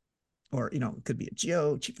 So, or it could be a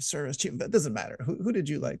geo chief of service, chief. That doesn't matter. Who did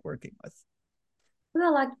you like working with? Who I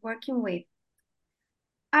like working with.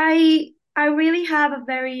 I really have a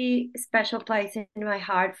very special place in my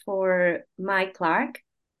heart for Mike Clark.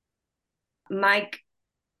 Mike,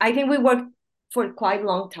 I think we worked for quite a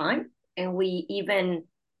long time, and we even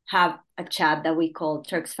have a chat that we call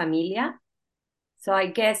Turks Familia. So I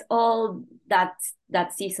guess all that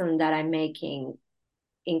season that I'm making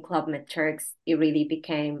in Club Med Turks, it really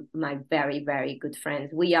became my very, very good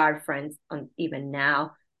friends. We are friends on even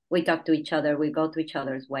now. We talk to each other, we go to each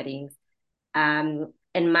other's weddings.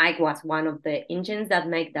 And Mike was one of the engines that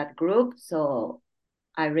make that group. So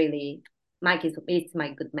I really, Mike is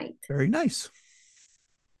my good mate. Very nice.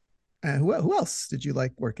 Who else did you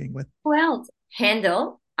like working with? Who else?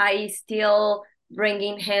 Handel. I still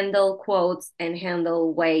bringing Handel quotes and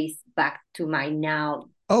Handel ways back to my now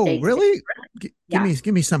Oh, day to day. really? Yeah.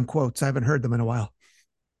 Give me some quotes. I haven't heard them in a while.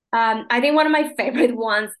 I think one of my favorite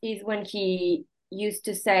ones is when he used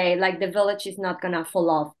to say, like, the village is not gonna fall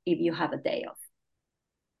off if you have a day off.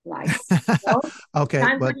 Like, well, Okay,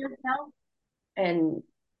 time for but yourself, and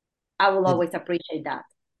I will did always appreciate that.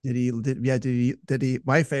 did he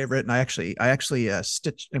my favorite, and I actually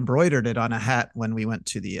stitched embroidered it on a hat when we went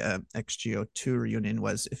to the XGO2 reunion,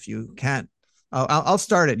 was if you can't, I'll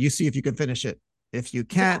start it, you see if you can finish it. If you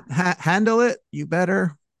Yeah, can't handle it, you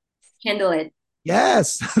better. handle it.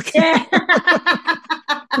 Yes. Okay. Yeah.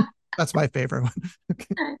 That's my favorite one.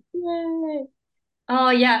 Okay. Yay. Oh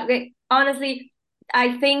yeah. Okay. Honestly,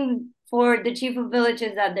 I think for the chief of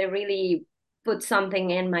villages that they really put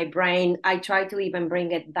something in my brain. I try to even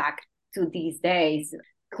bring it back to these days.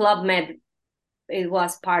 Club Med, it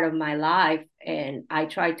was part of my life, and I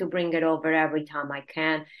try to bring it over every time I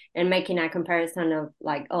can, and making a comparison of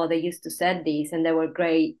like, oh, they used to said these and they were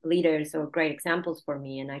great leaders or great examples for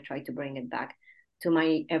me, and I try to bring it back to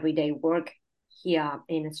my everyday work here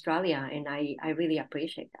in Australia, and I really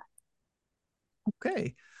appreciate that.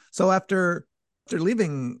 Okay. So after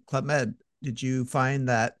leaving Club Med, did you find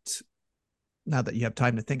that now that you have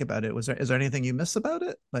time to think about it, is there anything you miss about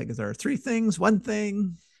it? Like, is there three things, one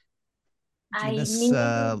thing? I mean,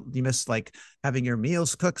 Do you miss like having your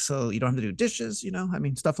meals cooked so you don't have to do dishes, I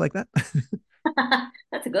mean, stuff like that?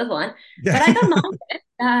 that's a good one, Yeah. but I don't mind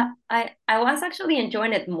it. I was actually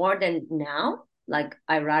enjoying it more than now. Like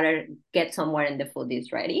I rather get somewhere and the food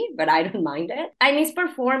is ready, but I don't mind it. I miss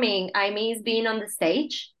performing. I miss being on the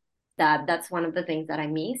stage. That's one of the things that I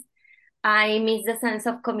miss. I miss the sense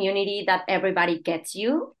of community that everybody gets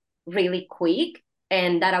you really quick,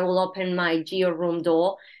 and that I will open my geo room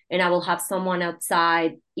door and I will have someone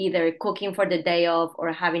outside either cooking for the day off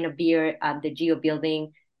or having a beer at the geo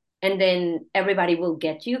building. And then everybody will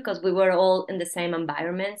get you because we were all in the same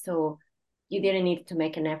environment. So you didn't need to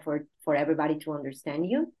make an effort for everybody to understand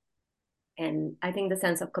you. And I think the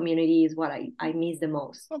sense of community is what I miss the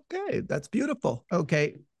most. Okay, that's beautiful.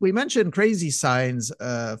 Okay, we mentioned crazy signs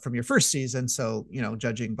from your first season, so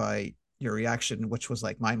judging by your reaction, which was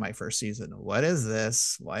like my first season, what is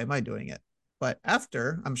this? Why am I doing it? But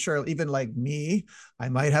after, I'm sure even like me, I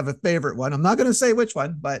might have a favorite one. I'm not going to say which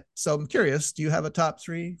one, but so I'm curious. Do you have a top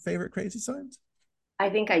three favorite crazy signs? I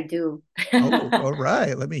think I do. Oh, all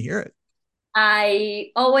right. Let me hear it.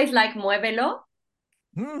 I always like Muévelo.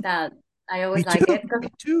 Hmm, That I me always too. like it. Me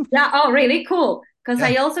too. Yeah, oh, really cool. Because Yeah.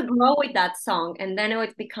 I also grew up with that song, and then it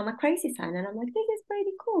would become a crazy sign, and I'm like, this is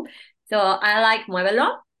pretty cool. So I like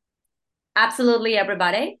Muévelo. Absolutely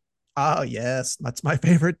everybody. Oh yes, that's my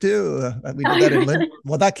favorite too. We did that in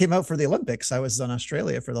well, that came out for the Olympics. I was in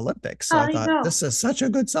Australia for the Olympics, so Oh, I there you thought go. this is such a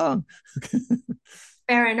good song.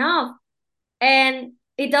 Fair enough. And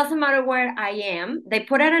it doesn't matter where I am. They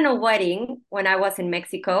put it in a wedding when I was in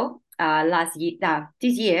Mexico last year,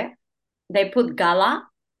 this year. They put gala,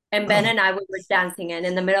 and Ben Oh, and I we were dancing, and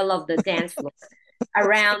in the middle of the dance floor,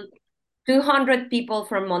 around 200 people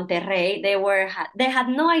from Monterrey. They had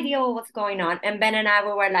no idea what was going on, and Ben and I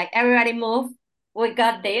we were like, everybody move. We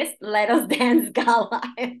got this. Let us dance gala.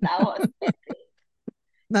 And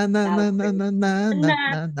na na that na was na pretty. na na And, na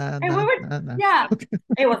uh, na na and na we were, na na. yeah, Okay.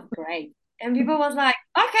 it was great. And people was like,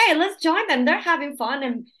 okay, let's join them. They're having fun.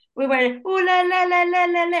 And we were, ooh, la, la, la, la,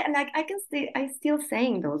 la, la. Like, I still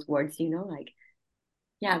saying those words, like,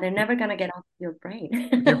 yeah, they're never going to get off your brain.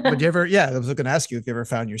 But you ever, yeah, I was going to ask you if you ever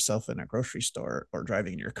found yourself in a grocery store or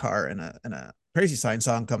driving in your car and a Crazy Sign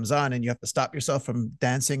song comes on and you have to stop yourself from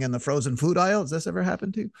dancing in the frozen food aisle. Has this ever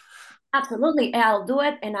happened to you? Absolutely. I'll do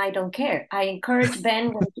it and I don't care. I encourage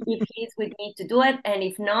Ben if he's with me to do it. And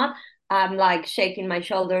if not, I'm like shaking my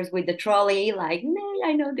shoulders with the trolley, like, nah,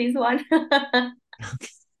 I know this one.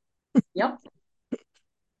 Yep.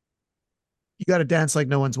 You got to dance like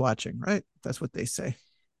no one's watching, right? That's what they say.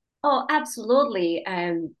 Oh, absolutely.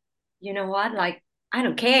 And you know what? Like, I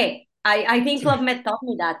don't care. I think So, Club Med taught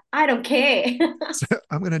me that. I don't care. so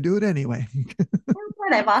I'm going to do it anyway.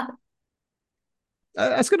 Whatever.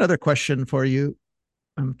 Ask another question for you.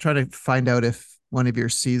 I'm trying to find out if one of your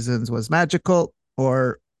seasons was magical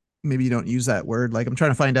or maybe you don't use that word. Like I'm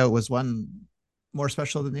trying to find out was one more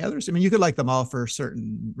special than the others. I mean, you could like them all for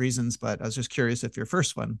certain reasons, but I was just curious if your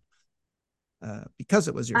first one, because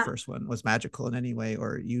it was your Uh, first one, was magical in any way,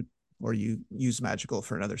 or you use magical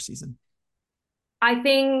for another season. I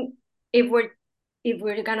think if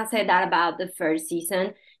we're gonna say that about the first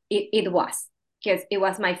season, it was because it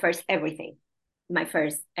was my first everything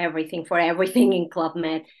for everything in Club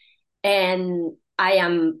Med, and I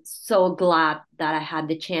am so glad that I had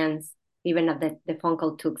the chance, even if the phone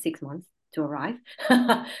call took 6 months to arrive,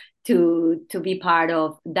 to be part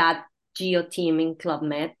of that Geo team in Club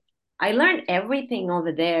Med. I learned everything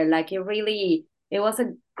over there. Like it was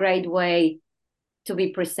a great way to be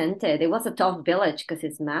presented. It was a tough village because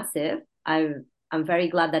it's massive. I'm very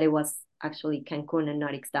glad that it was actually Cancun and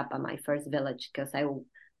not Ixtapa, my first village, because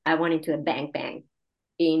I went into a bang bang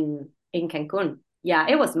in Cancun. Yeah,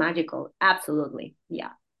 it was magical. Absolutely.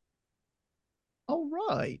 Yeah. All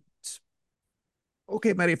right.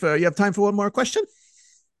 Okay, Marifer, you have time for one more question?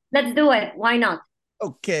 Let's do it. Why not?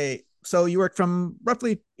 Okay. So you worked from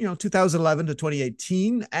roughly, 2011 to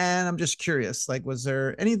 2018. And I'm just curious, like, was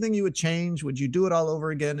there anything you would change? Would you do it all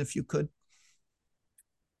over again if you could?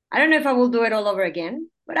 I don't know if I will do it all over again,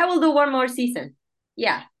 but I will do one more season.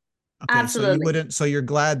 Yeah, Okay. So you absolutely. wouldn't, so you're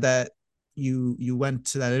glad that you went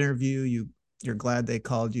to that interview. You're glad they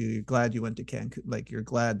called you. You're glad you went to Cancun. Like you're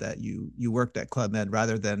glad that you worked at Club Med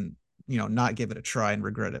rather than, not give it a try and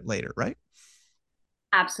regret it later, right?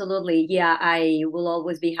 Absolutely. Yeah, I will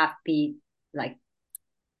always be happy. Like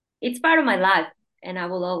it's part of my life and I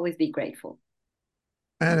will always be grateful.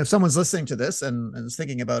 And if someone's listening to this and is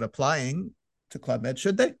thinking about applying to Club Med,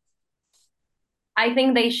 should they? I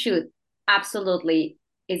think they should. Absolutely.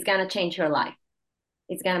 It's going to change your life.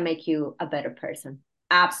 It's going to make you a better person.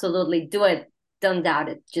 Absolutely. Do it. Don't doubt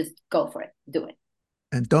it. Just go for it. Do it.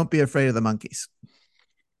 And don't be afraid of the monkeys.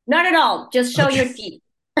 Not at all. Just show Okay. your teeth.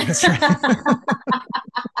 That's right.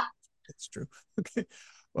 It's true. Okay.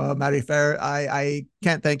 Well, Maddie Fair, I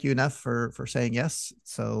can't thank you enough for saying yes.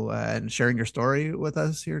 So and sharing your story with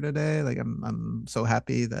us here today. Like I'm so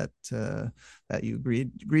happy that you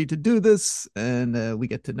agreed to do this, and we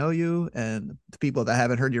get to know you. And the people that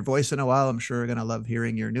haven't heard your voice in a while, I'm sure are gonna love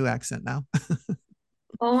hearing your new accent now.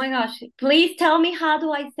 Oh my gosh. Please tell me how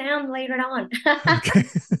do I sound later on. Okay.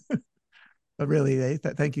 But really,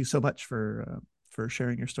 thank you so much for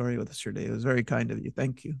sharing your story with us today. It was very kind of you.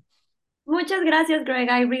 Thank you. Muchas gracias, Greg.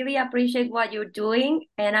 I really appreciate what you're doing,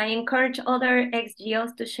 and I encourage other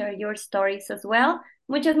ex-geos to share your stories as well.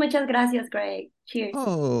 Muchas gracias, Greg. Cheers.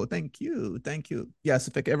 Oh, thank you. Thank you. Yes,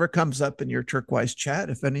 if it ever comes up in your turquoise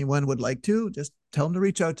chat, if anyone would like to, just tell them to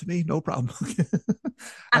reach out to me. No problem.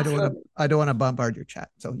 Absolutely. I don't want to bombard your chat.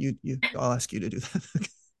 So I'll ask you to do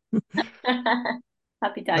that.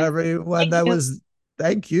 Happy times. Everyone, Thank you.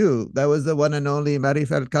 thank you. That was the one and only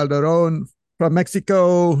Marifer Calderon from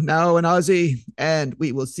Mexico, now in Aussie. And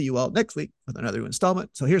we will see you all next week with another installment.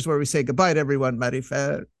 So here's where we say goodbye to everyone,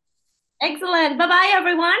 Marifer. Excellent. Bye bye,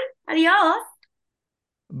 everyone. Adios.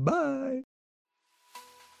 Bye.